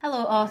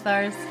Hello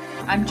authors,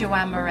 I'm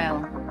Joanne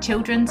Morell,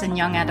 children's and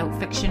young adult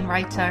fiction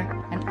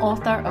writer and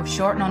author of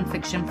short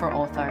non-fiction for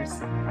authors.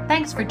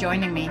 Thanks for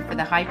joining me for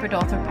the Hybrid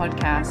Author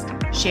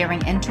podcast,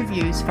 sharing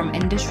interviews from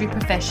industry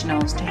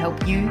professionals to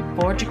help you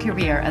forge a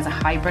career as a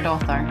hybrid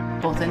author,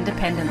 both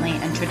independently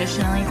and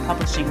traditionally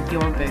publishing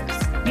your books.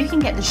 You can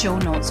get the show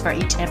notes for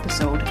each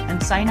episode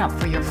and sign up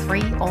for your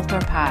free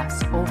author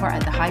pass over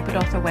at the Hybrid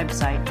Author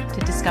website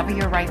to discover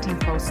your writing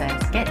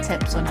process, get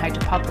tips on how to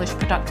publish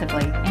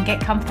productively, and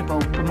get comfortable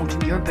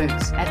promoting your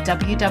books at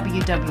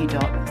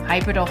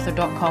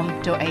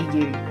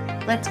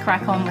www.hybridauthor.com.au. Let's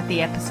crack on with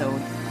the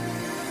episode.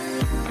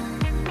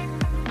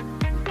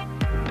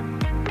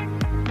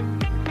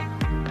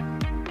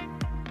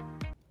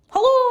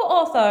 Hello,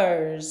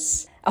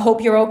 authors! I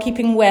hope you're all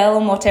keeping well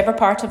in whatever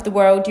part of the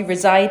world you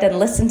reside and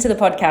listen to the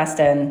podcast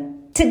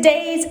in.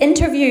 Today's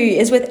interview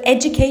is with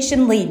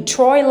education lead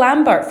Troy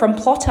Lambert from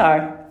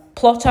Plottr.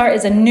 Plottr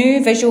is a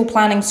new visual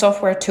planning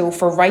software tool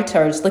for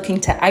writers looking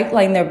to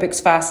outline their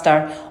books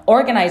faster,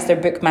 organise their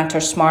book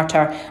matter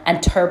smarter, and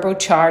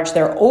turbocharge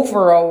their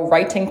overall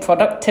writing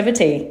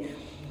productivity.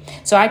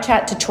 So I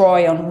chat to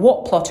Troy on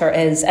what Plottr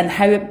is and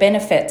how it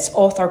benefits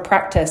author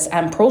practice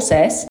and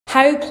process,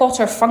 how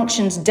Plottr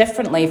functions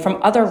differently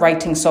from other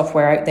writing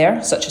software out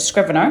there, such as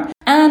Scrivener,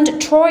 and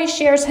Troy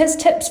shares his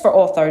tips for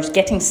authors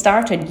getting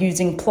started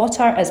using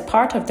Plottr as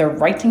part of their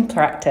writing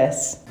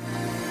practice.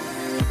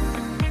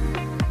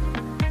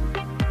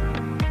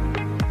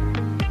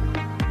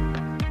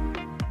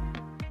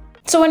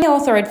 So on the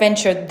author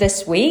adventure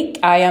this week,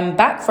 I am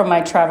back from my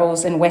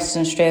travels in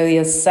Western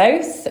Australia's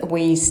south.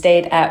 We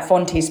stayed at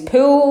Fonties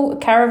Pool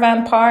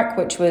Caravan Park,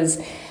 which was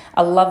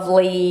a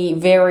lovely,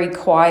 very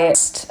quiet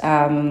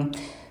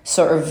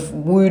sort of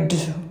wood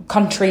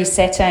country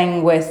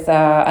setting with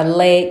a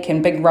lake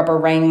and big rubber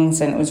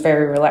rings, and it was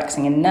very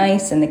relaxing and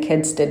nice. And the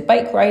kids did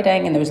bike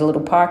riding, and there was a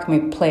little park,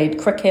 and we played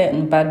cricket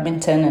and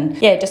badminton, and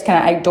just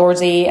kind of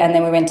outdoorsy. And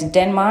then we went to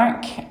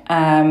Denmark,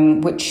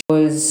 which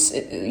was,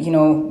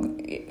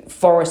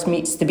 forest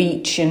meets the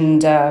beach,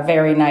 and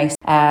very nice.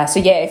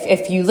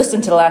 If you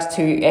listened to the last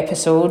two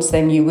episodes,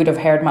 then you would have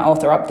heard my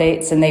author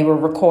updates, and they were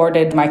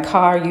recorded in my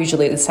car,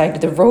 usually at the side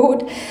of the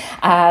road.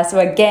 So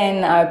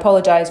again, I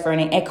apologise for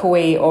any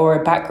echoey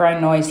or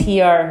background noise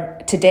here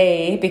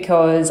today,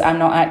 because I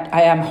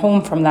am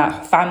home from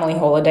that family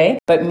holiday,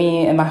 but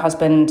me and my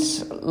husband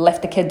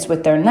left the kids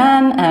with their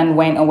nan and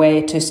went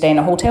away to stay in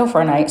a hotel for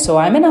a night. So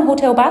I'm in a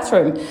hotel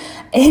bathroom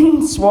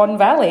in Swan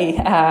Valley,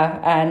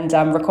 and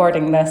I'm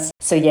recording this.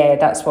 So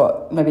that's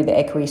what maybe the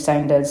echoey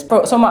sound is.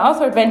 So my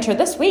author adventure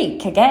this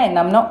week, again,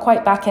 I'm not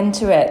quite back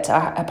into it,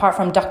 apart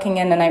from ducking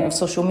in and out of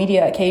social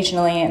media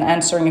occasionally and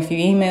answering a few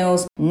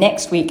emails.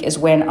 Next week is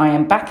when I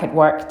am back at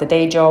work, the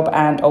day job,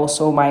 and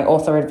also my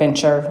author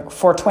adventure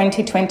for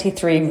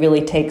 2023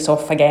 really takes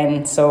off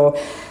again. So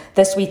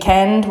this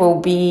weekend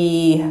we'll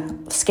be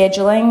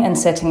scheduling and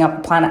setting up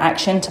a plan of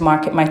action to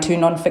market my 2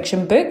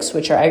 non-fiction books,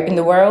 which are out in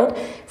the world: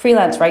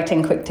 Freelance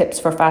Writing, Quick Tips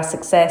for Fast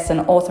Success, and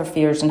Author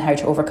Fears and How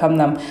to Overcome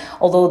Them.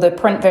 Although the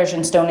print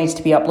version still needs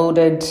to be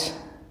uploaded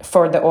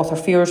for the Author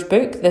Fears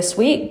book this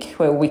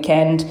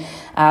weekend,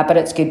 but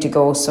it's good to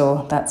go,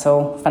 so that's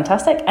all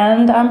fantastic.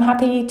 And I'm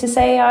happy to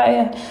say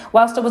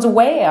whilst I was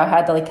away, I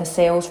had a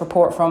sales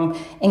report from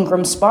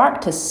Ingram Spark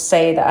to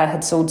say that I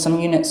had sold some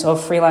units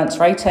of Freelance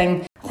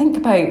Writing. I think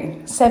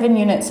about 7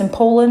 units in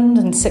Poland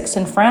and 6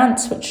 in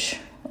France, which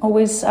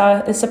always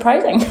is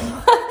surprising.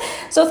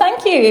 So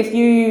thank you if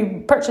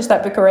you purchased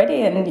that book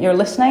already and you're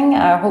listening.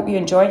 I hope you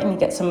enjoy it and you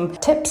get some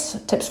tips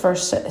for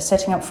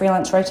setting up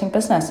freelance writing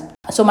business.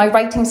 So my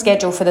writing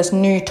schedule for this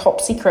new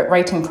top secret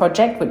writing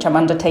project, which I'm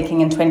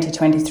undertaking in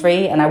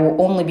 2023, and I will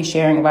only be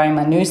sharing via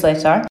my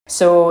newsletter.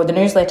 So the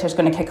newsletter is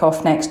going to kick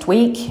off next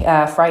week,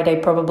 Friday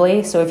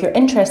probably. So if you're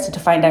interested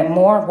to find out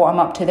more of what I'm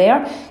up to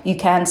there, you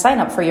can sign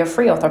up for your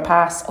free author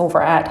pass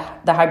over at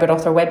the Hybrid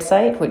Author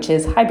website, which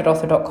is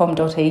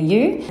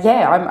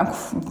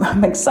hybridauthor.com.au.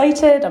 I'm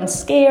excited. I'm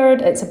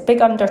scared. It's a big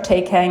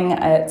undertaking.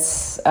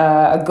 It's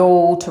a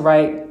goal to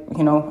write,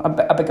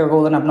 a bigger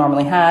goal than I've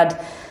normally had,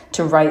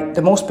 to write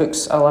the most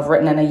books I'll have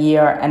written in a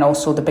year, and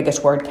also the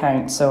biggest word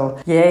count. So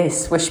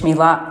yes, wish me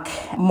luck.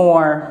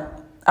 More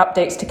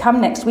updates to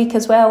come next week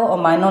as well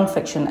on my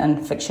non-fiction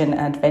and fiction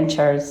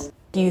adventures.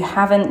 If you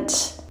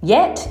haven't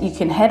yet, you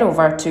can head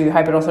over to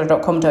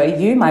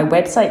hybridauthor.com.au, my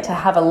website, to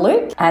have a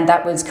look. And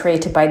that was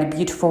created by the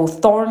beautiful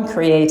Thorn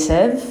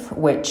Creative,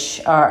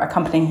 which are a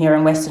company here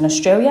in Western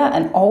Australia,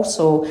 and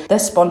also the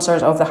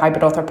sponsors of the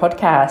Hybrid Author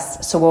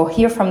podcast. So we'll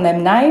hear from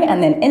them now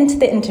and then into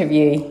the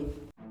interview.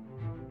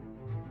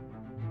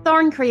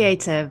 Thorn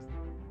Creative,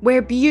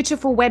 where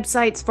beautiful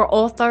websites for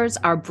authors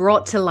are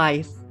brought to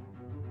life.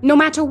 No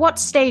matter what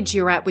stage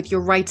you're at with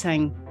your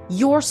writing,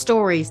 your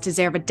stories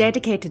deserve a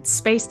dedicated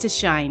space to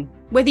shine.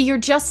 Whether you're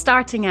just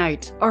starting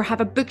out or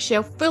have a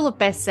bookshelf full of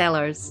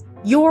bestsellers,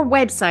 your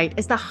website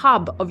is the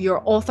hub of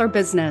your author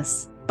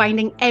business,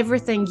 binding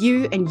everything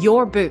you and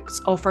your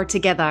books offer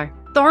together.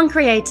 Thorn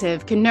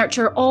Creative can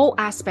nurture all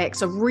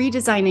aspects of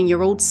redesigning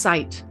your old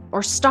site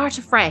or start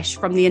afresh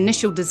from the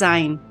initial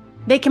design.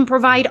 They can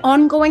provide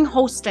ongoing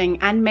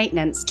hosting and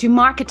maintenance to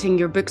marketing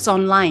your books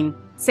online,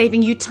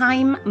 saving you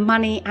time,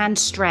 money, and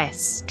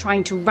stress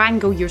trying to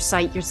wrangle your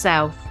site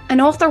yourself.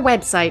 An author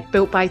website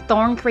built by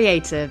Thorn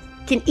Creative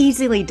can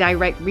easily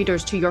direct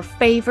readers to your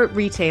favorite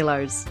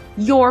retailers,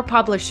 your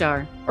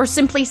publisher, or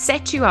simply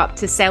set you up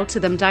to sell to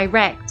them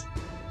direct.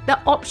 The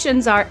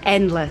options are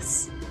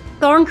endless.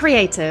 Thorn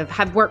Creative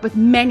have worked with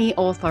many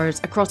authors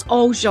across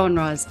all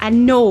genres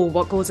and know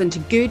what goes into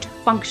good,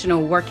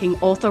 functional working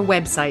author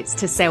websites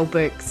to sell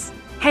books.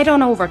 Head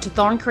on over to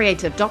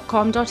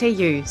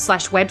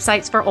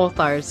thorncreative.com.au/websites for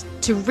authors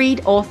to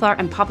read author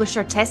and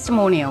publisher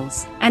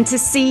testimonials and to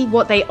see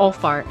what they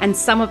offer and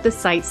some of the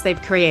sites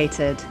they've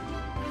created.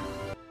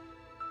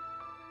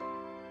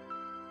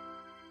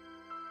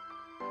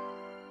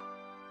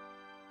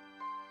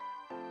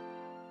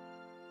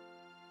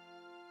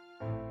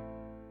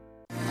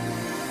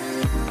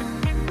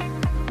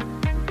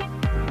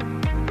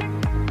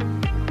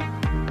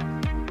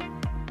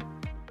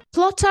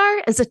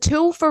 Plottr is a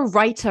tool for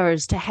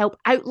writers to help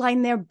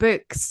outline their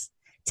books.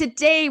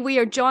 Today, we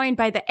are joined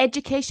by the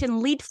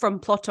education lead from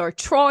Plottr,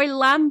 Troy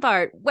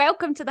Lambert.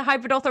 Welcome to the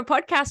Hybrid Author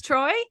Podcast,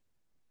 Troy.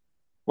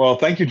 Well,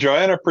 thank you,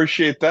 Joanne. I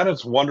appreciate that.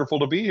 It's wonderful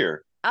to be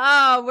here.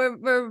 Oh,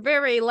 we're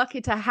very lucky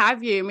to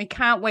have you, and we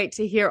can't wait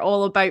to hear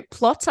all about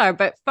Plottr.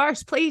 But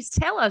first, please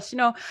tell us,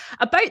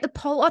 about the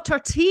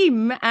Plottr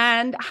team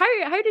and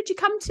how did you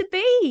come to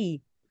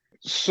be?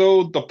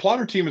 So the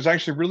Plottr team is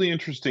actually really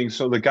interesting.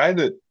 So the guy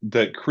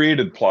that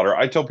created Plottr,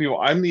 I tell people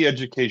I'm the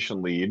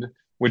education lead,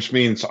 which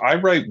means I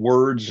write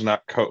words,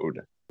 not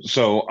code.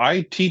 So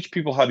I teach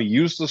people how to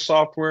use the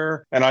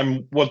software, and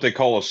I'm what they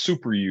call a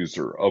super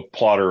user of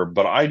Plottr,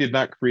 but I did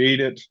not create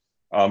it.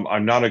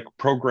 I'm not a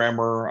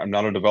programmer. I'm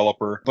not a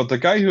developer. But the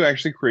guy who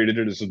actually created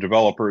it is a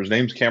developer. His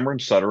name's Cameron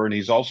Sutter, and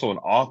he's also an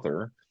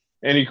author.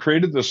 And he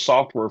created this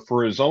software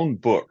for his own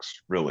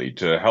books, really,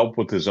 to help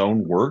with his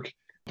own work.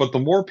 But the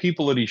more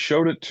people that he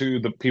showed it to,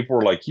 the people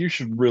were like, you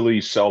should really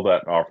sell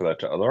that and offer that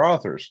to other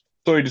authors.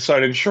 So he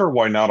decided, sure,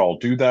 why not? I'll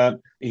do that.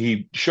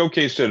 He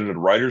showcased it at a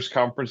writers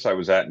conference I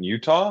was at in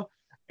Utah,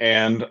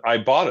 and I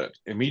bought it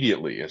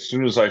immediately. As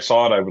soon as I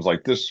saw it, I was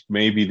like, this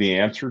may be the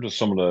answer to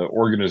some of the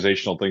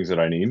organizational things that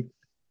I need.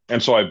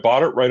 And so I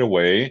bought it right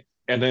away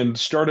and then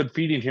started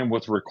feeding him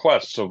with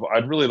requests of,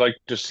 I'd really like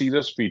to see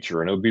this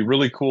feature, and it would be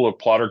really cool if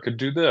Plottr could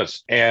do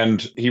this.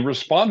 And he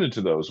responded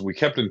to those. We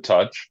kept in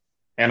touch.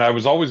 And I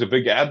was always a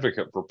big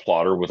advocate for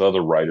Plottr with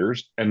other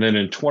writers. And then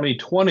in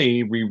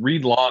 2020, we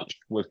relaunched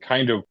with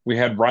we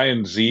had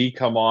Ryan Z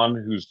come on,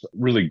 who's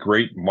really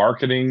great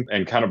marketing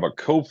and kind of a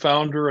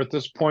co-founder at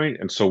this point.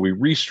 And so we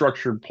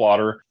restructured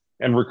Plottr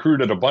and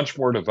recruited a bunch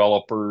more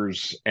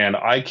developers. And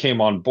I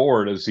came on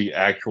board as the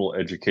actual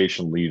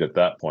education lead at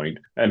that point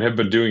and have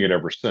been doing it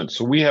ever since.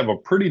 So we have a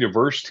pretty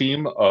diverse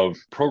team of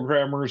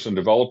programmers and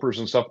developers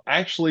and stuff,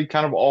 actually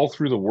kind of all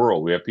through the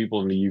world. We have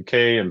people in the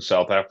UK and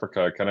South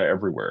Africa, kind of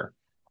everywhere.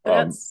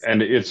 And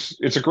it's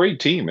a great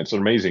team. It's an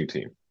amazing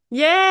team.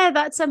 Yeah,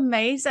 that's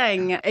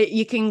amazing.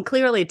 You can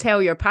clearly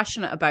tell you're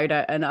passionate about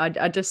it. And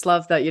I just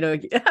love that,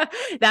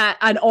 that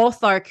an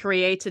author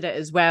created it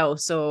as well.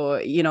 So,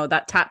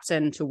 that taps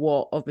into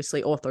what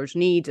obviously authors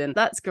need. And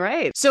that's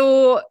great.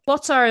 So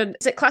Plottr,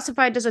 is it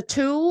classified as a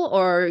tool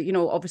or,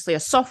 obviously a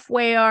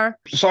software?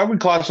 So I would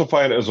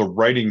classify it as a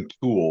writing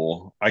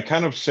tool. I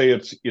kind of say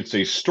it's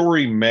a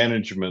story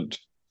management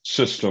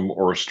system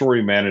or a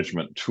story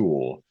management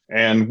tool.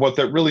 And what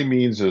that really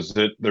means is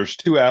that there's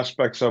two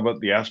aspects of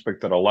it. The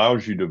aspect that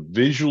allows you to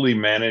visually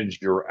manage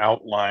your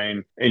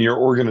outline and your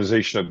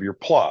organization of your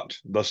plot,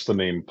 thus the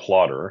name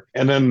Plottr.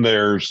 And then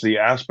there's the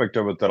aspect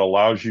of it that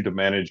allows you to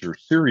manage your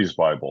series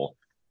Bible,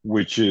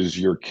 which is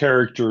your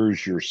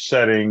characters, your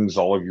settings,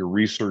 all of your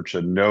research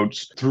and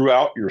notes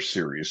throughout your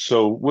series.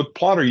 So with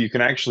Plottr, you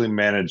can actually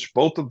manage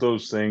both of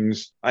those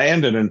things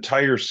and an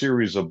entire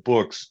series of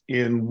books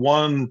in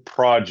one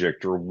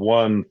project or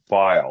one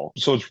file.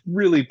 So it's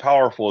really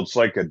powerful. It's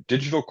like a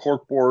digital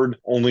corkboard,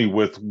 only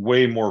with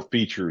way more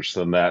features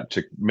than that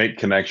to make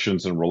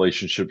connections and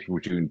relationships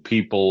between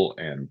people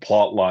and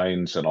plot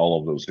lines and all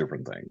of those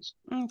different things.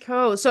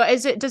 Cool. So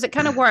does it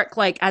kind of work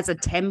like as a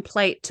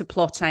template to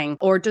plotting,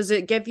 or does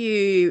it give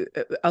you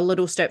a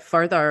little step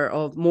further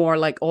of more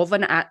like of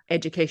an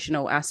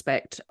educational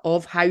aspect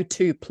of how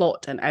to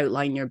plot and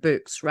outline your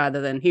books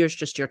rather than here's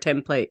just your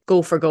template,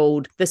 go for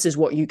gold, this is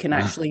what you can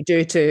actually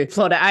do to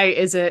plot it out?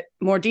 Is it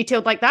more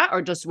detailed like that,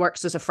 or just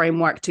works as a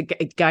framework to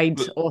guide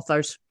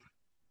authors?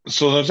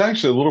 So there's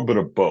actually a little bit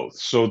of both.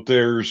 So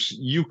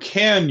you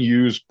can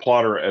use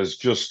Plottr as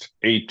just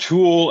a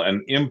tool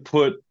and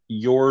input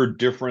your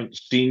different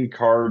scene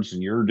cards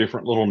and your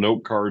different little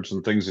note cards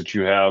and things that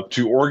you have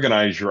to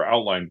organize your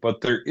outline. But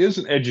there is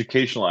an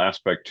educational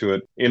aspect to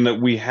it in that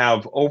we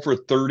have over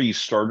 30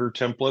 starter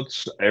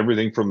templates,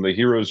 everything from the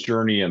hero's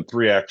journey and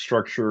 3-act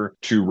structure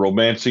to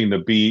romancing the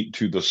beat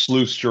to the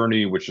sleuth's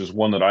journey, which is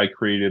one that I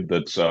created.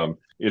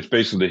 It's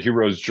basically the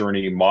hero's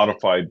journey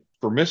modified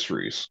for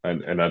mysteries,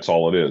 and that's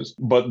all it is.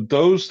 But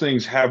those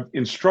things have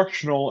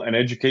instructional and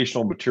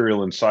educational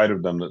material inside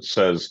of them that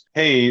says,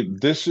 hey,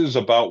 this is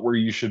about where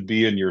you should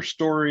be in your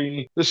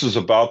story. This is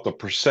about the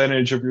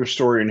percentage of your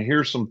story, and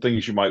here's some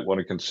things you might want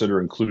to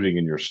consider including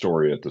in your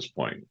story at this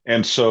point.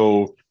 And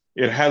so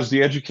it has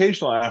the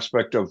educational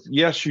aspect of,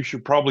 yes, you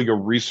should probably go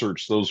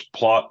research those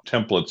plot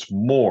templates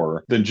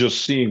more than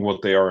just seeing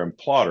what they are in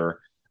Plotter.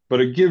 But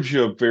it gives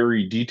you a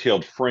very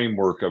detailed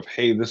framework of,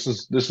 hey, this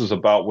is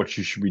about what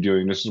you should be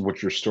doing. This is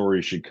what your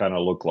story should kind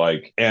of look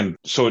like. And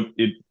so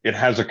it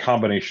has a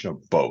combination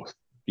of both,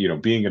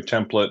 being a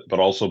template,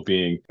 but also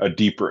being a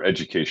deeper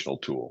educational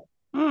tool.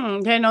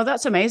 Yeah, no,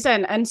 that's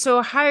amazing. And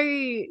so how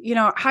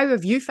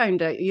have you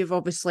found it? You've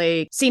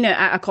obviously seen it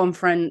at a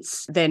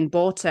conference, then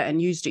bought it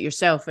and used it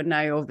yourself, and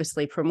now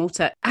obviously promote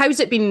it. How's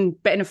it been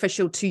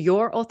beneficial to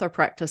your author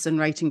practice and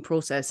writing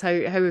process? How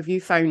have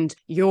you found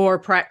your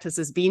practice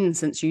has been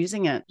since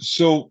using it?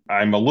 So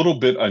I'm a little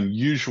bit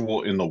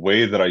unusual in the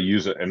way that I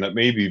use it, and that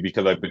may be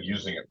because I've been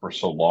using it for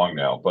so long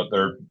now, but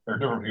there are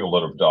different people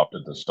that have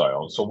adopted this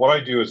style. So what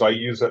I do is I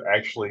use it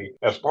actually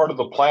as part of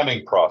the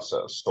planning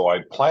process. So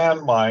I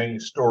plan my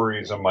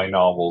stories and my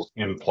novels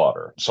in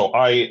Plotter. So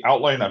I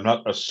outline, I'm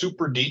not a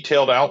super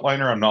detailed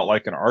outliner. I'm not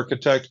like an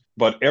architect,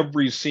 but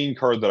every scene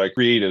card that I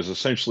create is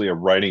essentially a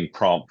writing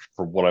prompt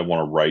for what I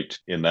want to write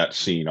in that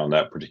scene on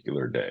that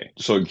particular day.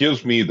 So it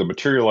gives me the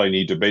material I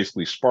need to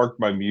basically spark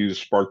my muse,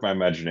 spark my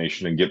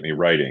imagination, and get me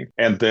writing.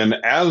 And then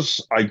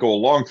as I go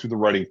along through the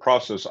writing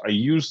process, I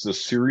use the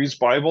series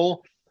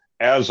Bible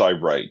as I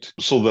write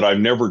so that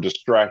I'm never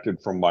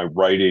distracted from my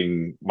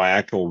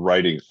actual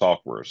writing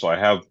software. So I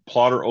have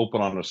Plotter open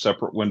on a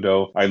separate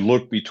window. I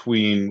look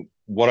between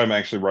what I'm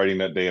actually writing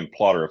that day in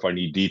Plotter if I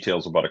need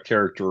details about a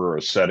character or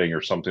a setting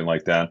or something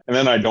like that. And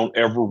then I don't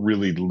ever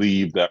really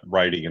leave that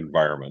writing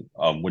environment,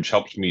 which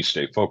helps me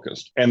stay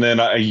focused. And then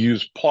I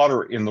use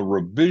Plotter in the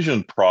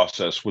revision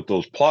process with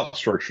those plot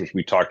structures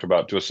we talked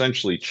about to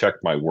essentially check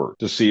my work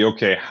to see,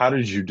 okay, how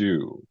did you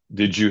do?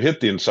 Did you hit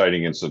the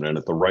inciting incident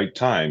at the right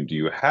time? Do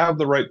you have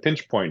the right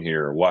pinch point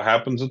here? What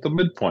happens at the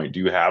midpoint? Do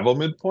you have a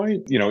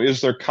midpoint?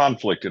 Is there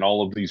conflict in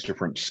all of these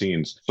different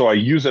scenes? So I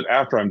use it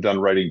after I'm done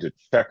writing to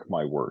check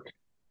my work.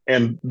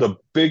 And the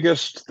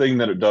biggest thing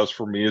that it does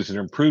for me is it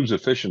improves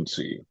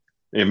efficiency.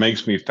 It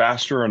makes me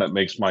faster and it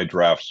makes my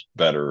drafts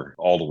better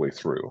all the way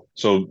through.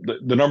 So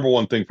the number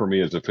one thing for me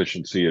is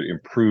efficiency. It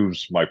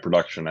improves my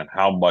production and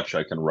how much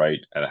I can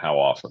write and how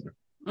often.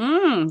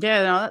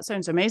 Yeah, no, that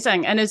sounds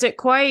amazing. And is it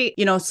quite,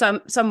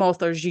 some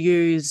authors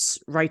use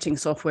writing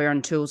software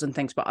and tools and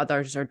things, but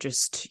others are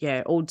just,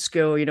 old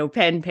school,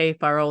 pen,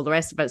 paper, all the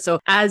rest of it. So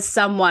as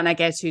someone, I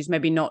guess, who's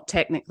maybe not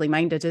technically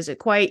minded, is it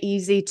quite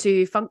easy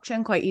to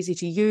function, quite easy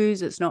to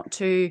use? It's not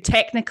too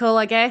technical,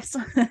 I guess.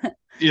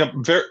 Yeah,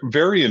 very,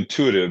 very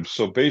intuitive.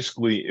 So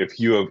basically, if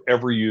you have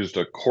ever used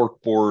a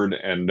corkboard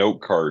and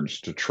note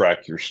cards to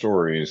track your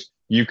stories,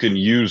 you can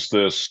use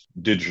this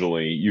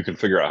digitally. You can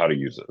figure out how to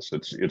use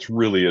this. It's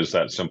really is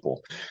that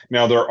simple.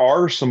 Now, there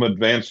are some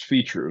advanced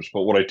features,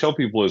 but what I tell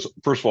people is,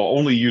 first of all,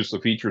 only use the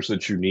features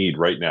that you need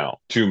right now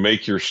to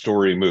make your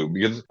story move.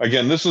 Because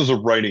again, this is a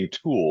writing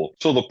tool.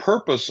 So the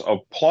purpose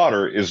of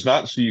Plotter is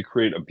not so you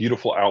create a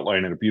beautiful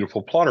outline and a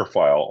beautiful Plotter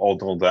file,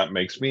 although that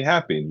makes me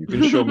happy. And you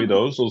can show me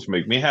those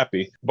make me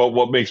happy. But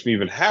what makes me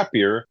even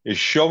happier is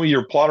show me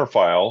your Plotter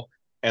file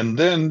and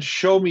then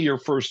show me your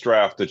first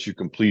draft that you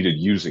completed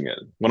using it.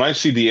 When I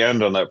see the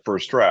end on that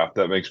first draft,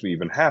 that makes me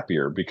even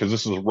happier because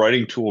this is a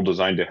writing tool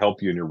designed to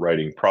help you in your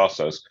writing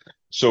process.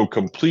 So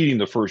completing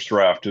the first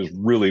draft is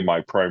really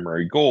my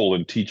primary goal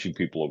in teaching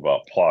people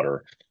about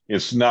Plotter.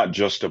 It's not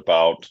just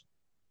about,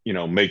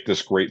 make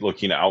this great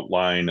looking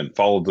outline and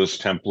follow this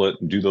template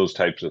and do those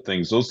types of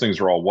things. Those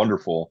things are all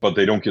wonderful, but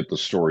they don't get the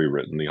story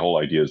written. The whole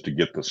idea is to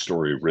get the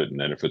story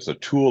written. And if it's a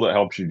tool that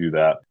helps you do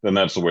that, then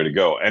that's the way to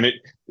go. And it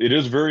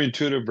is very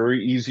intuitive,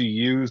 very easy to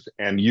use,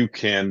 and you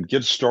can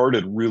get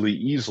started really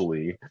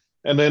easily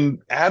and then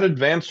add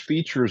advanced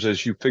features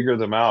as you figure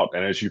them out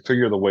and as you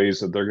figure the ways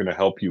that they're going to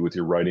help you with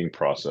your writing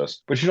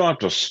process. But you don't have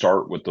to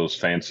start with those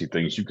fancy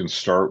things. You can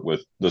start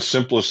with the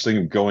simplest thing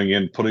of going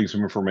in, putting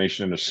some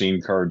information in a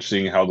scene card,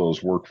 seeing how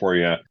those work for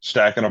you,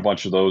 stacking a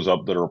bunch of those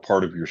up that are a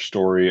part of your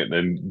story, and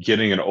then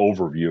getting an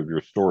overview of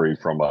your story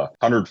from a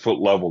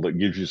 100-foot level that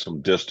gives you some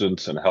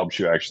distance and helps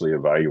you actually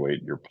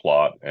evaluate your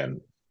plot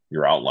and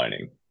your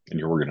outlining and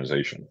your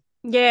organization.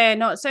 Yeah,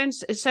 no, it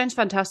sounds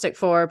fantastic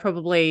for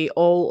probably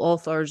all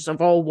authors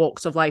of all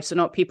walks of life. So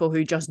not people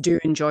who just do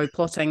enjoy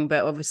plotting,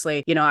 but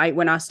obviously,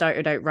 when I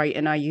started out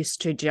writing, I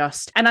used to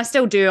and I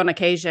still do on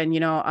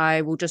occasion,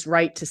 I will just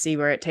write to see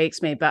where it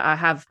takes me. But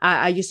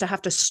I used to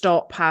have to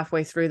stop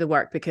halfway through the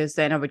work because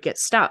then I would get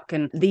stuck.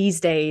 And these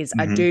days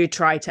I do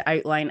try to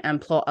outline and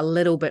plot a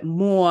little bit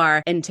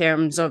more in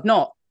terms of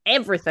not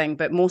everything,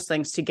 but most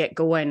things to get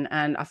going.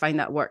 And I find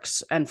that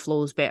works and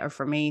flows better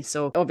for me.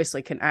 So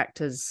obviously can act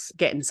as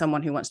getting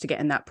someone who wants to get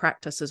in that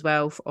practice as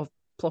well of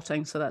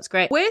plotting, so that's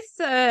great. With,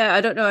 I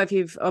don't know if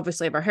you've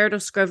obviously ever heard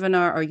of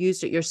Scrivener or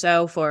used it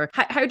yourself, or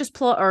how does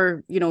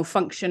Plotter,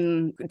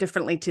 function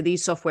differently to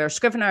these software?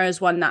 Scrivener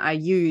is one that I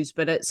use,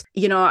 but it's,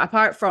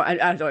 apart from,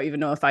 I don't even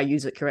know if I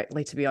use it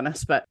correctly, to be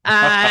honest, but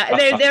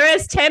there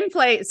is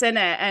templates in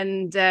it,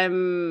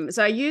 and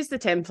so I use the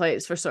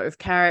templates for sort of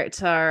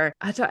character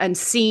and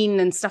scene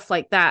and stuff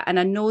like that. And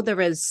I know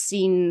there is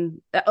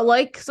scene,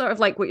 like sort of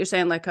like what you're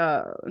saying, like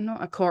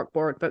not a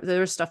corkboard, but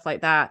there's stuff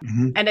like that.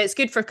 Mm-hmm. And it's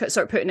good for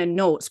sort of putting in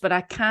notes, but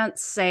I can't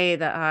say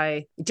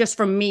that just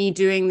from me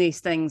doing these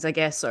things, I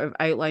guess, sort of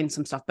outline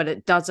some stuff, but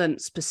it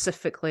doesn't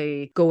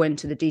specifically go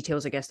into the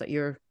details, I guess, that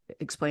you're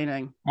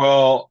explaining.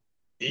 Well,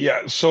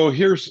 yeah. So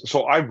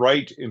I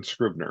write in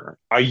Scrivener.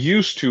 I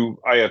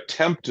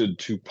attempted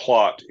to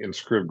plot in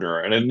Scrivener,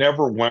 and it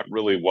never went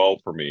really well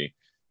for me.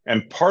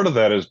 And part of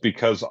that is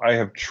because I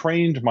have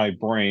trained my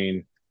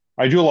brain.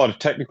 I do a lot of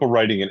technical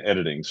writing and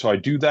editing. So I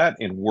do that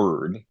in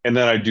Word, and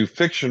then I do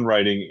fiction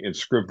writing in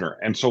Scrivener.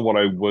 And so when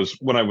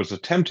I was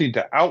attempting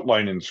to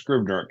outline in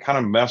Scrivener, it kind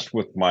of messed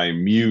with my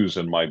muse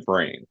and my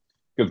brain.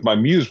 Because my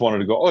muse wanted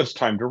to go, oh, it's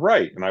time to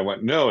write. And I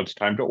went, no, it's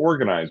time to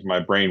organize.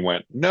 My brain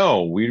went,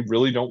 no, we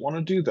really don't want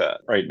to do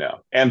that right now.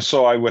 And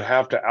so I would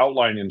have to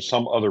outline in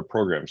some other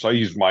program. So I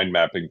use mind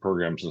mapping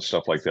programs and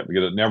stuff like that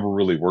because it never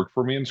really worked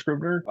for me in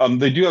Scrivener.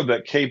 They do have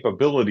that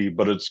capability,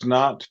 but it's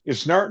not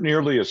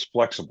nearly as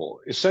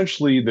flexible.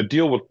 Essentially, the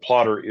deal with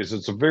Plotter is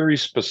it's a very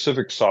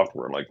specific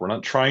software. Like, we're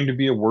not trying to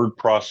be a word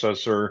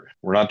processor.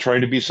 We're not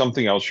trying to be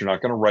something else. You're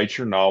not going to write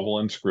your novel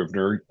in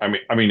Scrivener.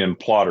 I mean, in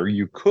Plotter,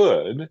 you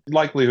could.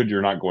 Likelihood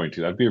you're not going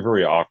to. That'd be a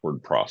very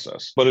awkward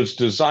process. But it's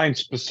designed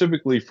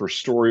specifically for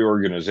story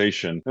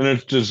organization, and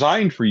it's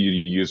designed for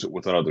you to use it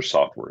with other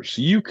software.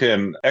 So you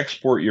can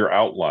export your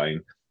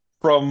outline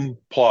from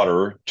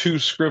Plotter to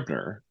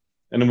Scrivener,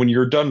 and then when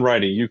you're done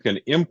writing, you can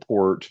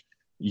import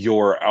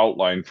your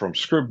outline from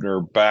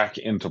Scrivener back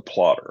into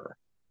Plotter.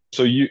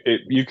 So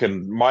you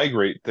can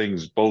migrate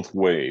things both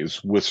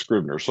ways with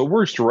Scrivener. So it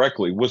works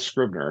directly with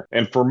Scrivener.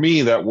 And for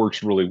me, that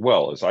works really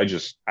well. Is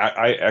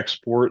I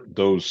export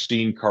those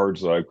scene cards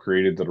that I've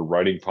created that are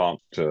writing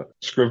prompts to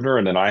Scrivener,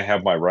 and then I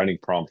have my writing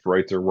prompts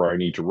right there where I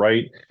need to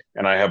write,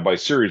 and I have my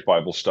series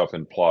Bible stuff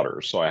in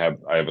Plotter. So I have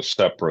a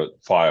separate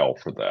file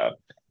for that.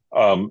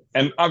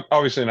 And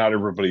obviously not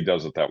everybody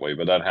does it that way,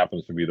 but that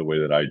happens to be the way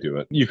that I do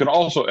it. You can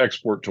also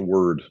export to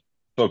Word.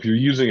 So if you're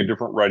using a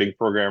different writing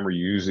program or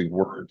you're using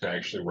Word to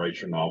actually write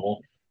your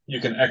novel,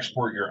 you can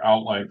export your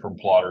outline from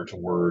Plotter to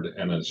Word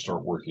and then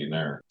start working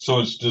there. So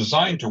it's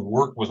designed to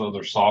work with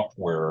other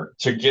software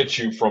to get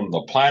you from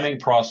the planning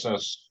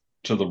process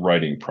to the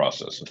writing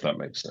process, if that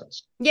makes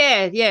sense.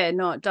 Yeah,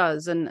 no, it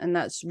does. And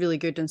that's really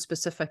good and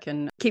specific.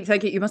 And keep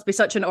thinking you must be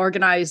such an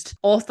organized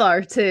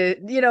author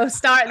to,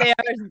 start there,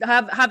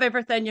 have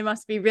everything. You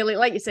must be really,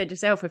 like you said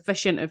yourself,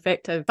 efficient,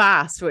 effective,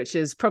 fast, which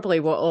is probably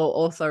what all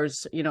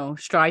authors,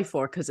 strive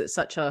for, because it's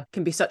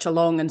can be such a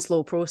long and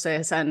slow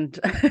process, and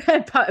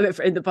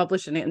in the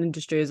publishing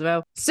industry as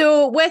well.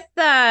 So with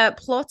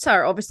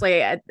Plotter,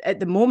 obviously at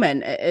the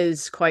moment, it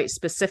is quite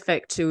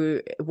specific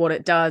to what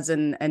it does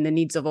and the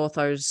needs of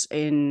authors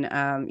in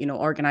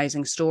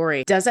organizing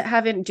story. Does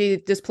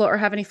Plotter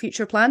have any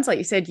future plans? Like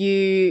you said,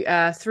 you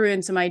threw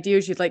in some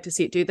ideas. You'd like to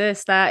see it do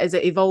this, that. Is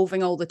it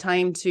evolving all the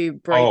time to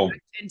break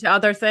into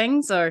other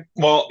things, or?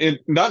 Well,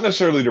 not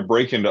necessarily to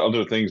break into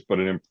other things, but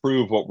to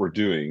improve what we're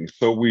doing.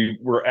 So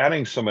we're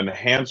adding some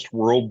enhanced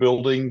world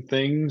building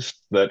things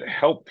that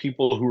help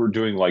people who are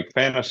doing like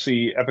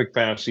fantasy, epic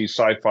fantasy,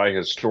 sci-fi,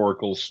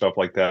 historical stuff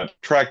like that,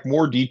 track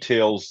more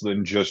details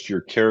than just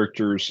your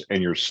characters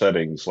and your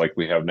settings like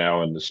we have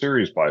now in the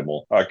series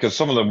Bible. Because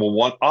some of them will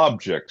want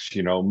objects,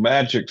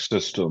 magic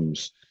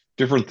systems,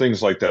 different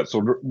things like that.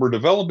 So we're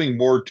developing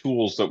more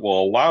tools that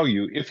will allow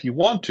you, if you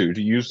want to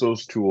use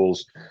those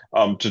tools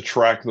to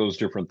track those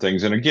different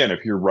things. And again,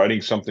 if you're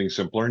writing something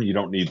simpler and you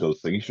don't need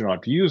those things, you don't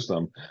have to use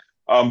them.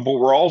 But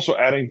we're also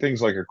adding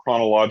things like a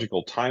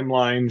chronological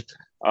timeline.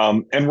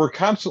 And we're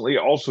constantly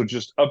also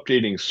just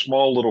updating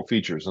small little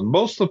features. And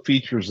most of the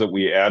features that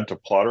we add to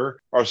Plotter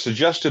are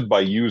suggested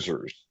by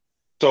users.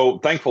 So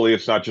thankfully,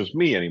 it's not just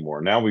me anymore.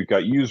 Now we've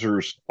got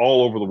users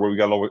all over the world. We've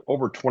got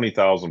over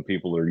 20,000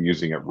 people that are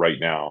using it right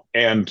now.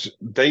 And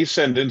they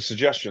send in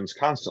suggestions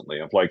constantly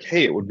of like,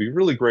 hey, it would be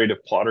really great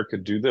if Plotter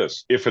could do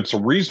this. If it's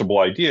a reasonable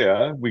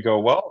idea, we go,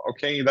 well,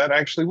 okay, that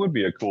actually would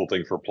be a cool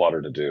thing for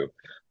Plotter to do.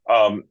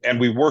 And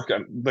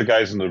the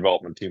guys in the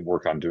development team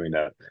work on doing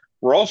that.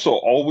 We're also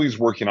always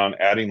working on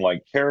adding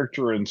like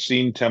character and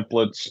scene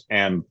templates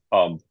and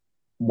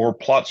more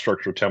plot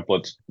structure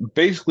templates,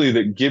 basically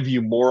that give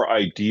you more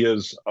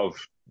ideas of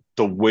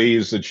the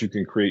ways that you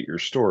can create your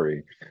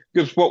story.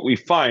 Because what we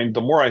find,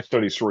 the more I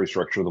study story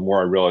structure, the more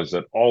I realize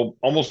that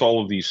almost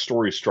all of these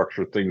story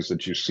structure things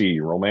that you see,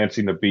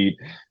 romancing the beat,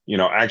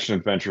 action,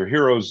 adventure,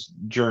 hero's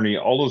journey,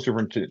 all those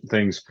different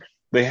things,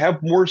 They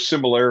have more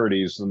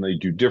similarities than they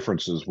do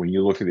differences when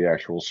you look at the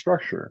actual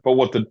structure. But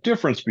what the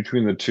difference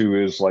between the two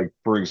is, like,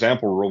 for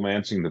example,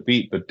 Romancing the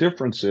Beat, the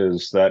difference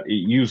is that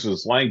it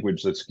uses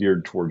language that's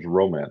geared towards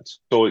romance.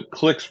 So it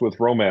clicks with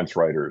romance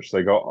writers.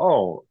 They go,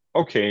 oh,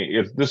 okay,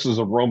 if this is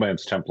a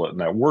romance template and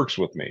that works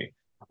with me.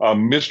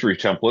 Mystery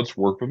templates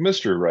work with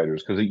mystery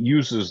writers because it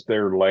uses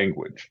their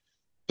language.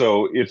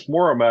 So it's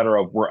more a matter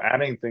of we're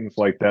adding things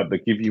like that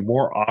that give you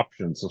more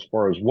options as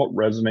far as what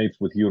resonates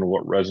with you and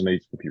what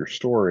resonates with your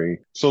story,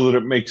 so that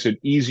it makes it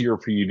easier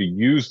for you to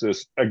use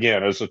this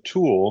again as a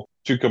tool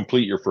to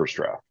complete your first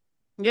draft.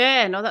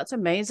 Yeah, no, that's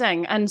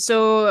amazing. And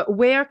so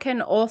where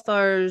can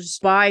authors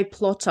buy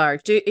Plotter?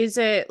 Is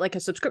it like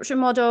a subscription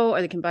model,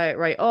 or they can buy it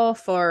right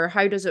off, or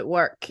how does it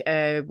work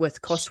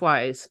with cost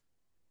wise?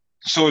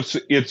 So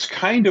it's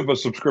kind of a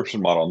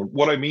subscription model. And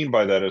what I mean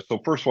by that is, so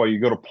first of all, you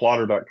go to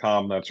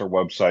plottr.com, that's our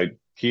website,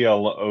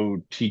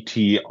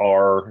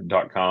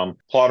 plottr.com,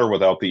 plotter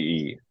without the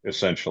E,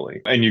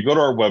 essentially. And you go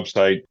to our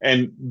website,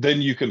 and then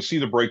you can see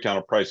the breakdown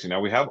of pricing. Now,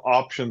 we have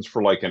options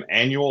for like an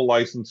annual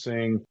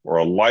licensing or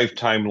a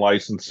lifetime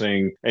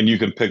licensing, and you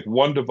can pick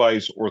one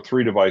device or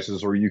three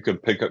devices, or you can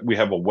we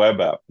have a web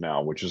app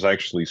now, which is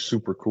actually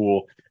super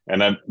cool.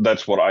 And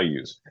that's what I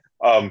use.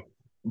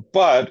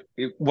 But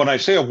when I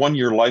say a 1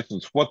 year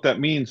license, what that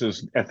means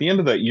is at the end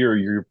of that year,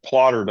 your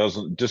plotter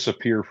doesn't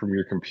disappear from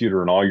your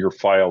computer and all your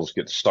files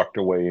get sucked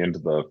away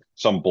into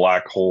some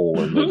black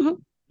hole in the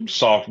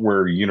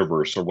software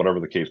universe or whatever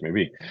the case may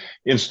be.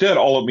 Instead,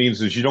 all it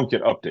means is you don't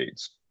get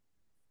updates.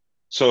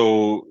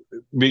 So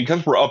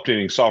because we're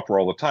updating software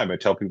all the time, I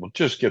tell people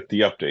just get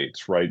the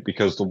updates, right?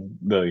 Because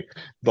the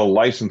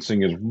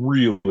licensing is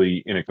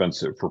really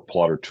inexpensive for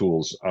plotter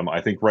tools.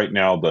 I think right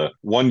now the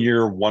 1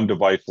 year, one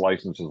device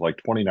license is like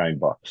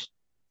 $29.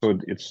 So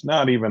it's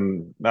not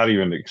even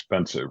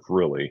expensive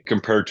really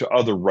compared to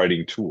other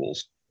writing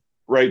tools.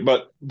 Right.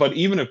 But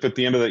even if at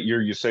the end of that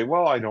year you say,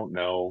 well, I don't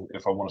know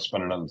if I want to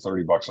spend another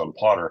 $30 on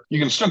Plotter, you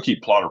can still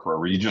keep Plotter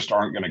forever. You just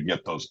aren't going to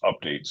get those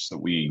updates that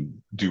we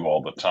do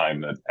all the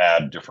time that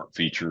add different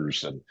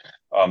features. And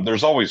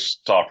there's always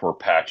software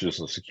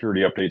patches and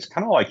security updates,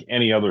 kind of like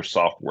any other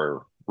software,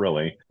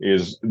 really,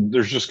 is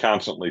there's just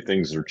constantly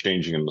things that are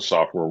changing in the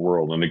software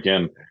world. And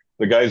again,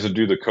 the guys that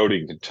do the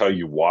coding can tell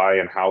you why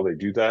and how they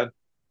do that.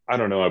 I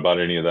don't know about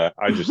any of that.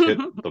 I just hit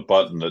the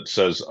button that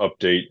says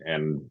update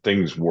and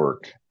things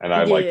work. And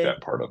I like Yeah.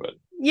 that part of it.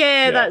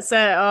 Yeah, Yeah. that's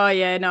it. Oh,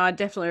 yeah, no, I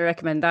definitely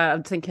recommend that.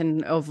 I'm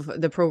thinking of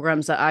the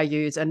programs that I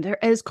use, and there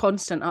is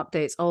constant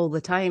updates all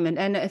the time.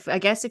 And if I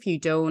guess if you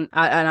don't,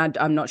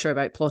 I'm not sure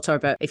about Plotter,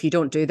 but if you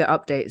don't do the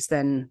updates,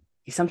 then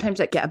sometimes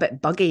it get a bit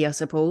buggy, I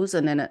suppose,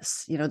 and then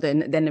it's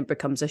then it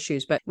becomes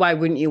issues. But why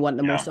wouldn't you want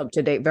the Yeah. most up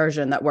to date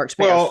version that works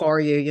better Well, for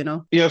you? You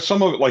know? yeah,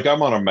 some of it, like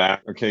I'm on a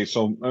Mac. Okay,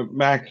 so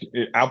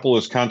Apple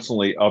is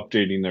constantly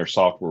updating their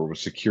software with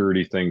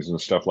security things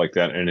and stuff like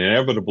that. And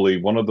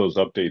inevitably, one of those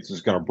updates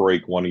is going to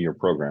break one of your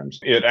programs.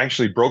 It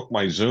actually broke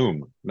my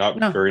Zoom not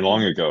No. very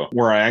long ago,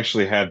 where I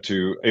actually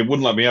it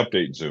wouldn't let me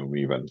update Zoom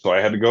even. So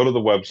I had to go to the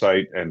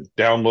website and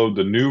download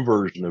the new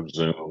version of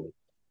Zoom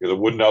because it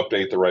wouldn't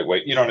update the right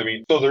way. You know what I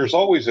mean? So there's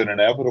always an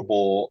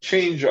inevitable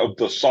change of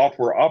the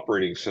software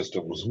operating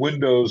systems,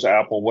 Windows,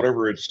 Apple,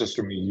 whatever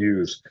system you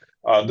use,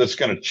 that's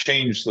going to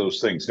change those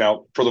things.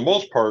 Now, for the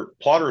most part,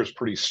 Plotter is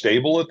pretty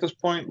stable at this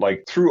point.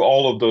 Like through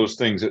all of those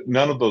things,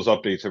 none of those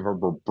updates have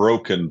ever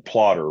broken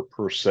Plotter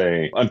per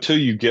se until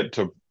you get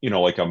to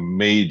like a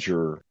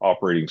major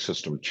operating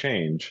system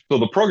change. So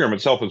the program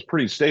itself is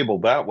pretty stable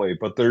that way,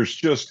 but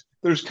there's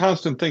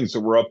constant things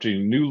that we're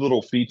updating, new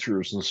little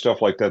features and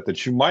stuff like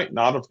that you might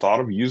not have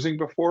thought of using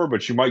before,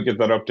 but you might get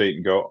that update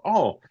and go,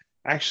 oh,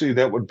 actually,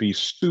 that would be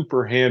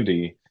super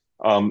handy.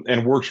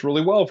 And works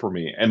really well for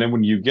me. And then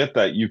when you get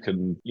that, you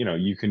can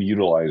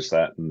utilize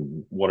that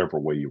in whatever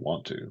way you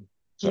want to.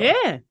 So.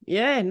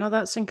 Yeah, no,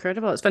 that's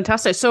incredible. It's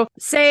fantastic. So,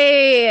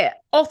 say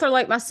author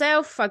like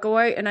myself, I go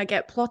out and I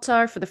get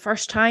Plotter for the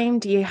first time.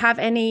 Do you have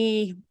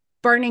any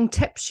burning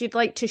tips you'd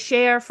like to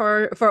share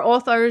for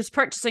authors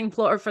purchasing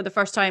Plotter for the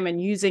first time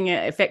and using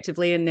it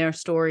effectively in their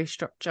story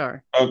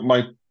structure?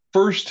 My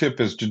first tip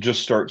is to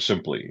just start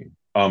simply.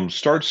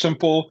 Start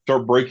simple,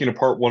 start breaking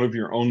apart one of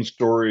your own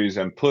stories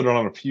and put it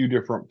on a few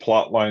different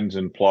plot lines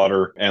in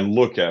Plotter and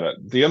look at it.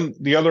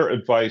 The other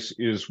advice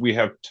is we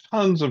have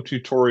tons of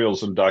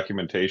tutorials and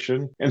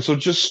documentation. And so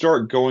just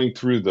start going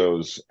through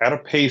those at a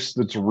pace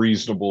that's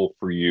reasonable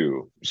for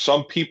you.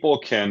 Some people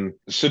can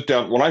sit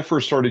down. When I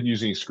first started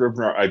using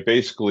Scrivener, I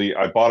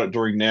bought it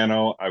during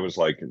Nano. I was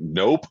like,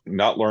 nope,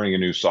 not learning a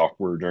new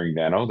software during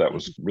Nano. That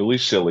was really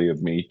silly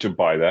of me to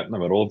buy that in the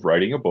middle of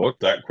writing a book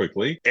that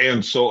quickly.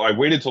 And so I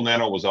waited till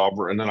Nano was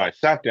over, and then I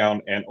sat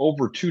down, and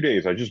over 2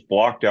 days, I just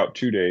blocked out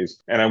 2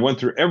 days, and I went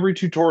through every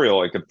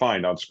tutorial I could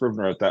find on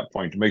Scrivener at that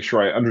point to make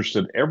sure I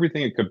understood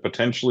everything it could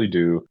potentially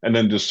do, and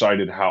then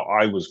decided how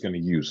I was going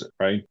to use it,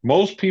 right?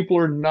 Most people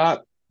are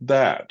not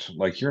that.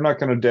 Like, you're not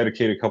going to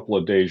dedicate a couple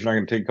of days, you're not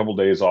going to take a couple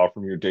of days off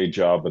from your day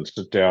job and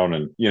sit down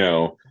and,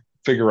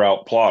 figure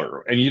out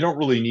Plotter. And you don't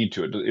really need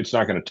to. It's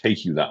not going to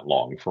take you that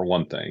long, for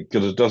one thing,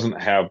 because it doesn't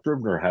have,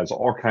 Scrivener has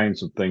all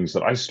kinds of things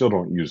that I still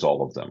don't use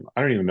all of them.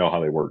 I don't even know how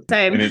they work.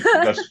 Same.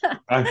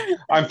 And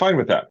I'm fine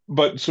with that.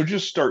 But so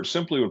just start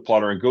simply with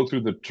Plotter and go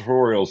through the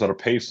tutorials at a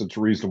pace that's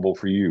reasonable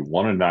for you,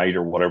 one a night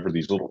or whatever,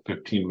 these little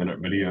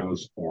 15-minute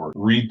videos, or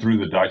read through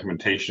the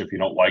documentation. If you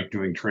don't like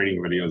doing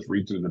training videos,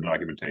 read through the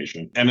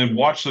documentation, and then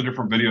watch the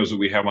different videos that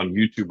we have on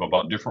YouTube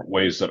about different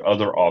ways that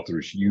other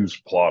authors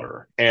use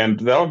Plotter. And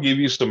that'll give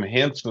you some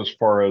hints as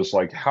far as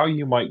like how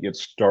you might get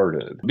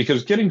started,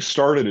 because getting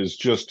started is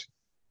just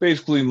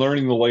basically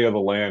learning the lay of the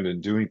land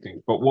and doing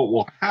things. But what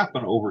will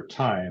happen over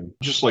time,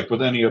 just like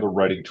with any other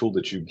writing tool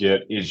that you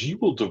get, is you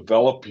will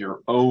develop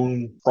your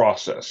own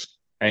process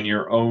and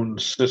your own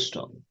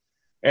system.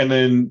 And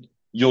then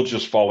you'll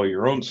just follow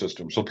your own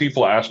system. So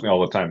people ask me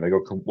all the time, they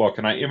go, well,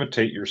 can I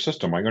imitate your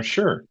system? I go,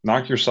 sure,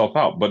 knock yourself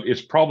out, but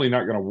it's probably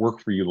not going to work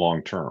for you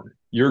long term.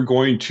 You're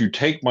going to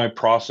take my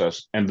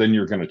process and then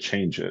you're going to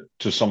change it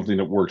to something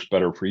that works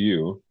better for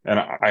you. And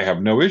I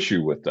have no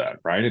issue with that,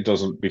 right?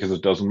 Because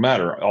it doesn't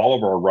matter. All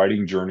of our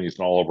writing journeys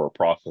and all of our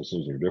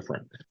processes are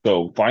different.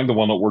 So find the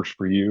one that works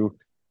for you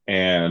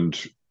and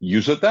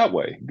use it that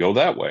way, go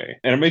that way.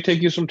 And it may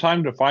take you some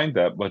time to find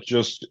that, but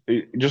just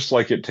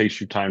like it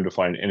takes you time to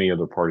find any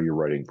other part of your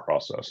writing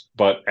process.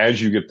 But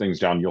as you get things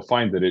down, you'll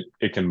find that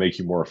it can make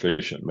you more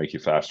efficient, make you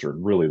faster.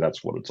 And really,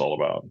 that's what it's all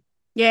about.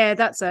 Yeah,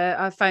 that's it.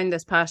 I found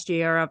this past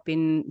year I've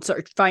been sort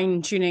of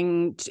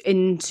fine-tuning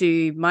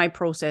into my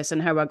process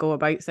and how I go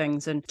about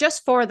things. And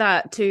just for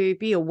that, to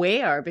be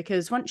aware,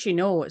 because once you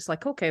know, it's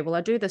like, okay, well,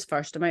 I do this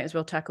first, I might as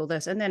well tackle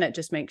this. And then it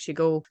just makes you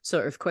go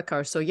sort of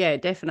quicker. So yeah,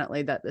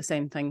 definitely that the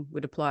same thing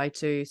would apply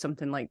to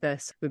something like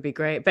this would be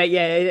great. But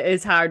yeah, it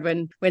is hard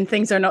when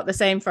things are not the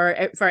same for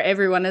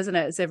everyone, isn't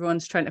it? It's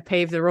everyone's trying to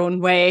pave their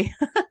own way.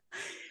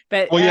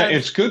 But, well, yeah,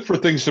 it's good for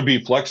things to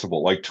be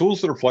flexible. Like tools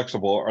that are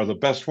flexible are the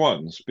best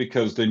ones,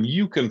 because then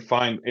you can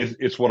find,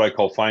 it's what I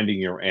call finding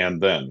your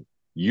and then.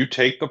 You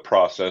take the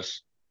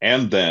process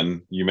and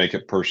then you make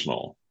it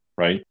personal,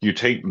 right? You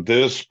take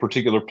this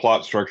particular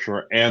plot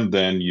structure and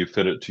then you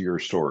fit it to your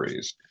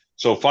stories.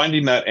 So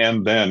finding that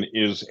and then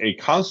is a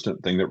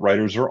constant thing that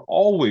writers are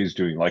always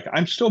doing. Like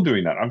I'm still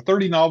doing that. I'm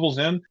 30 novels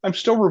in. I'm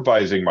still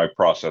revising my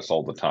process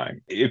all the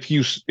time.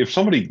 If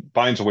somebody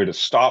finds a way to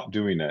stop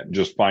doing that and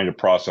just find a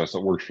process that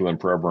works for them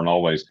forever and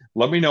always,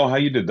 let me know how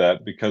you did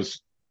that,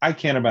 because I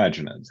can't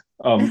imagine it.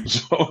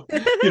 So,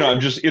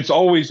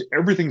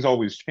 everything's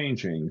always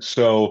changing.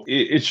 So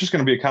it's just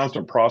going to be a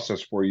constant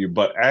process for you.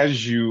 But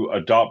as you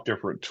adopt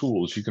different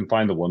tools, you can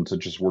find the ones that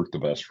just work the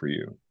best for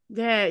you.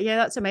 Yeah,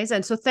 that's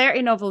amazing. So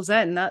 30 novels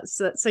in, that's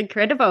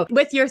incredible.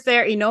 With your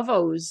 30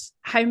 novels,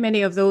 how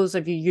many of those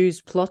have you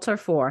used Plotter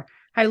for?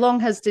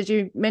 Did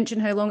you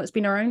mention how long it's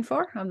been around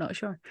for? I'm not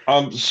sure.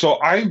 So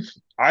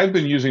I've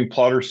been using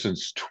Plotter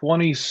since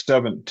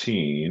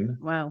 2017.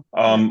 Wow.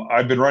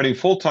 I've been writing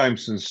full-time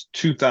since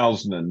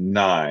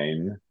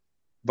 2009,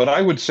 but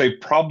I would say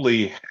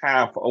probably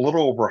a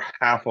little over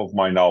half of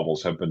my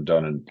novels have been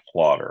done in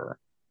Plotter.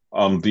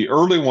 The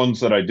early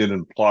ones that I did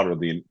in Plotter,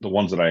 the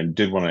ones that I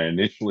did when I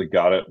initially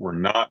got it, were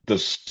not the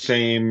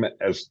same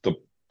as the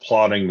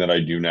plotting that I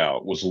do now.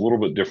 It was a little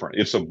bit different.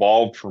 It's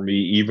evolved for me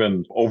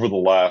even over the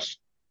last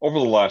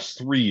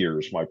 3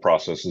 years. My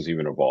process has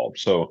even evolved.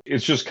 So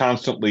it's just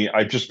constantly,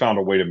 I've just found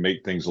a way to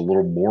make things a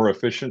little more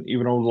efficient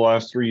even over the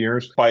last 3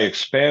 years by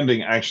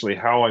expanding actually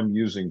how I'm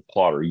using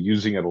Plotter,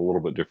 using it a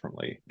little bit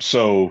differently.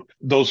 So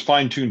those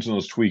fine tunes and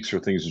those tweaks are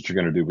things that you're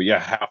going to do. But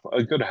yeah,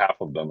 a good half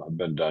of them have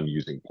been done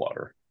using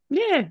Plotter.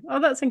 Yeah. Oh,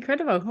 that's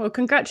incredible. Well,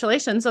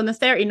 congratulations on the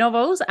 30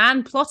 novels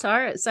and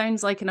Plotter. It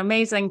sounds like an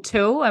amazing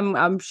tool.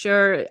 I'm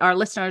sure our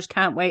listeners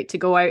can't wait to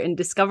go out and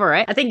discover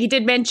it. I think you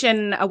did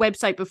mention a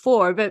website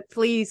before, but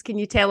please, can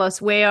you tell us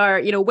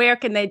where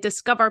can they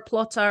discover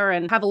Plotter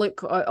and have a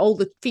look at all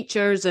the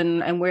features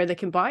and where they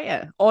can buy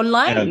it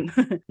online?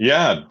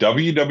 Yeah,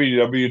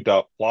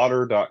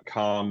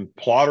 www.plotter.com,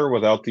 Plotter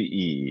without the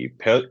E.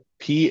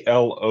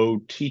 PLOTTR.com.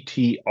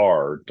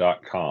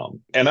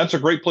 And that's a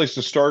great place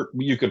to start.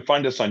 You can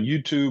find us on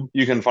YouTube.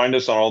 You can find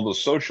us on all the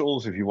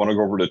socials. If you want to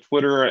go over to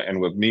Twitter and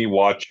with me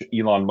watch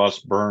Elon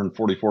Musk burn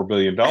 $44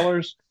 billion,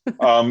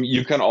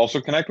 you can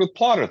also connect with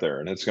Plotter there,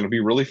 and it's going to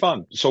be really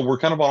fun. So we're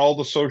kind of on all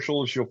the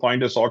socials. You'll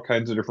find us all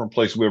kinds of different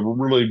places. We have a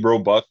really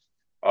robust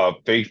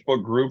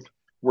Facebook group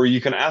where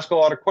you can ask a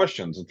lot of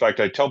questions. In fact,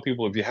 I tell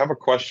people, if you have a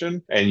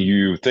question and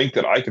you think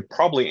that I could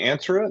probably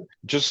answer it,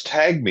 just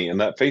tag me in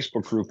that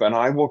Facebook group and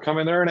I will come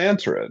in there and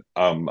answer it.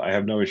 I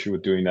have no issue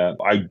with doing that.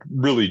 I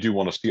really do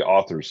want to see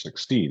authors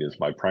succeed is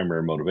my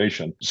primary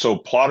motivation. So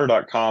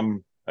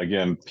plotter.com,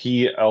 again,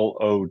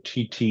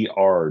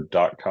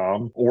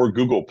 PLOTTR.com, or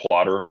Google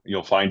Plotter.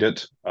 You'll find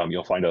it.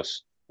 You'll find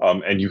us.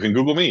 And you can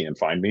Google me and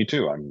find me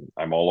too.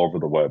 I'm all over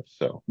the web.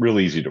 So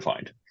really easy to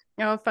find.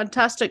 Oh,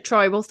 fantastic,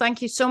 Troy. Well,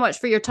 thank you so much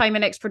for your time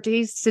and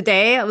expertise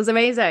today. It was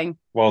amazing.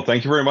 Well,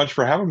 thank you very much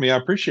for having me. I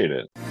appreciate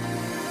it.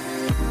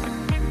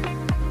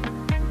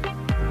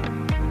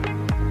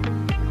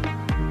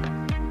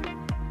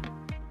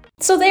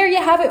 So there you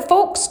have it,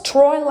 folks.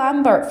 Troy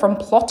Lambert from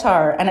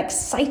Plottr, an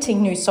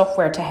exciting new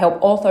software to help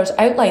authors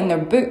outline their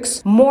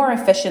books more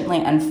efficiently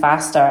and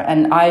faster.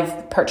 And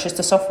I've purchased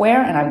the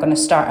software and I'm going to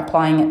start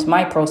applying it to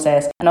my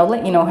process. And I'll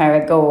let you know how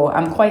it goes.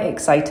 I'm quite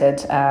excited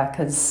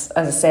because,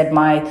 as I said,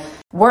 my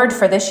word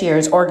for this year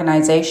is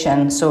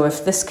organisation. So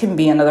if this can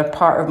be another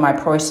part of my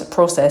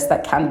process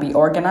that can be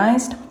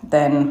organised,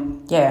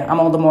 then yeah, I'm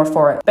all the more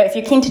for it. But if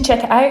you're keen to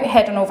check it out,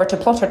 head on over to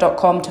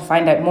plottr.com to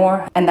find out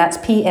more. And that's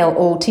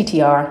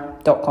PLOTTR.com.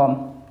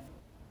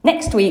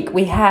 Next week,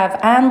 we have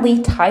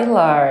Anne-Lee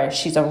Tyler.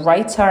 She's a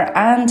writer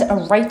and a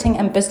writing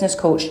and business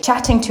coach,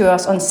 chatting to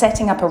us on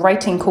setting up a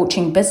writing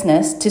coaching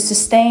business to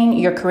sustain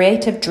your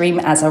creative dream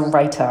as a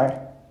writer.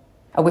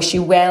 I wish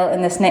you well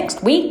in this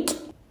next week.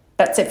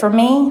 That's it for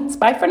me. It's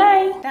bye for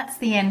now. That's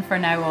the end for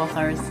now,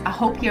 authors. I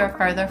hope you're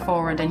further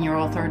forward in your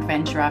author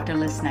adventure after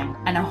listening,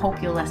 and I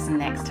hope you'll listen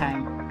next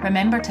time.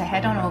 Remember to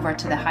head on over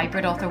to the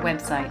Hybrid Author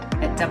website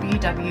at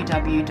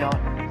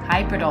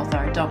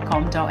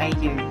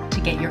www.hybridauthor.com.au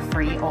to get your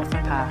free author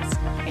pass.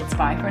 It's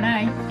bye for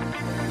now.